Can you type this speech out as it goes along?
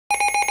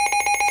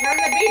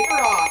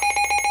off.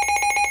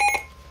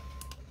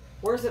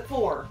 Where's it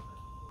for?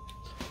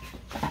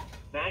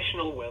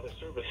 National Weather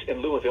Service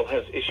in Louisville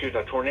has issued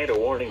a tornado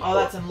warning Oh,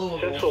 that's in for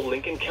Louisville. central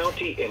Lincoln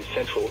County and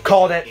central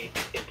Called it.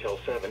 until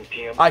 7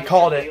 p.m. I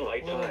called Eastern it.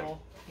 Daylight Time.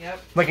 Louisville.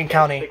 Yep. Lincoln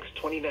County.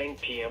 6:29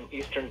 p.m.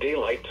 Eastern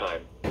Daylight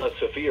Time. A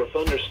severe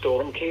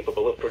thunderstorm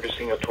capable of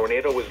producing a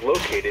tornado was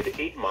located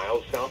 8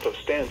 miles south of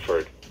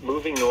Stanford,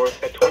 moving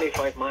north at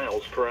 25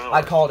 miles per hour.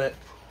 I called it.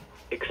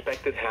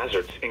 Expected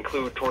hazards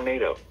include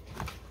tornado.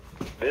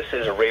 This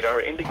is a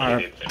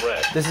radar-indicated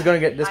threat. This is gonna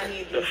get this. I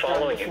need The this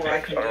following done before I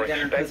impacts can are do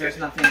dinner because there's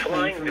expected. nothing clean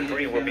Flying for me to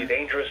debris do will be dinner.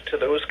 dangerous to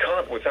those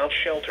caught without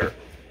shelter.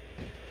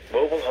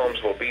 Mobile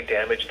homes will be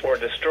damaged or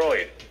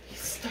destroyed.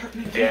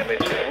 Damage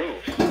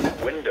to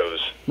roofs,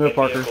 windows, No, and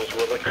Parker. vehicles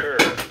will occur.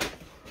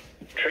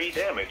 Tree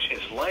damage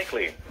is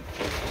likely.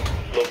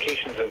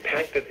 Locations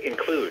impacted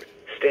include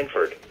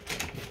Stanford.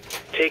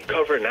 Take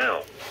cover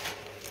now.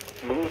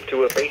 Move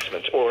to a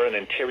basement or an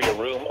interior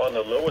room on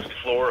the lowest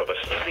floor of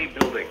a study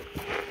building.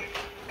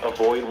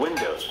 Avoid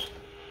windows.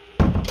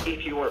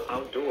 If you are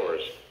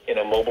outdoors, in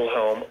a mobile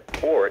home,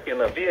 or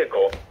in a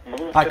vehicle,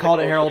 move I to called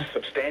the it, Harold.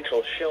 closest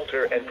substantial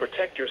shelter and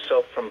protect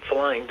yourself from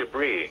flying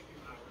debris.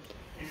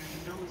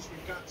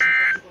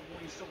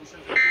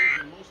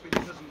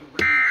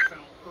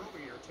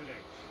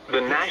 The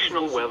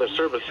National Weather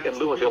Service in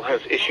Louisville has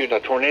issued a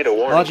tornado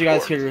warning I'll let you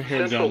guys for hear it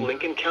central again.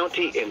 Lincoln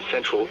County in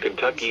central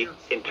Kentucky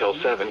until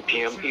 7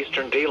 p.m.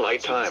 Eastern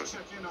Daylight Time.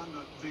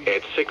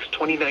 At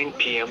 6:29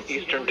 p.m.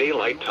 Eastern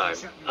Daylight Time,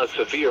 a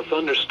severe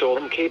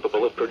thunderstorm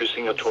capable of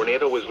producing a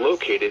tornado was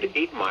located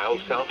 8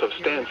 miles south of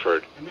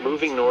Stanford,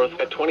 moving north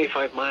at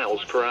 25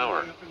 miles per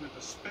hour.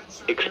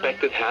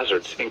 Expected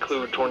hazards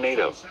include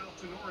tornado.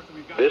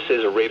 This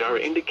is a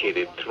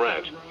radar-indicated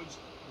threat.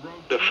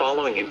 The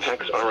following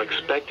impacts are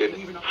expected.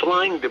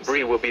 Flying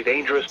debris will be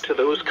dangerous to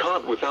those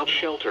caught without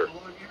shelter.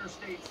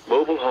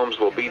 Mobile homes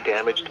will be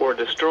damaged or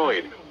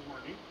destroyed.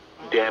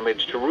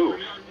 Damage to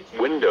roofs,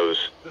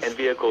 windows, and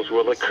vehicles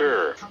will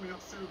occur.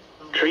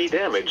 Tree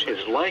damage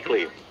is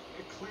likely.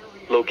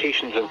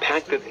 Locations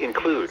impacted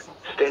include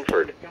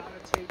Stanford.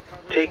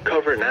 Take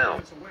cover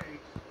now.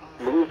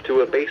 Move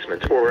to a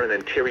basement or an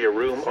interior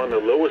room on the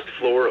lowest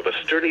floor of a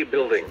sturdy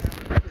building.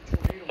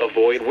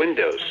 Avoid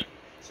windows.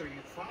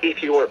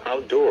 If you are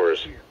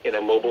outdoors, in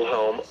a mobile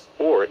home,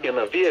 or in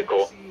a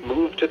vehicle,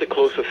 move to the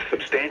closest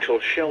substantial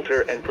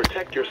shelter and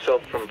protect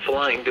yourself from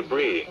flying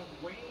debris.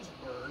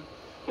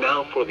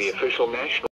 Now for the official national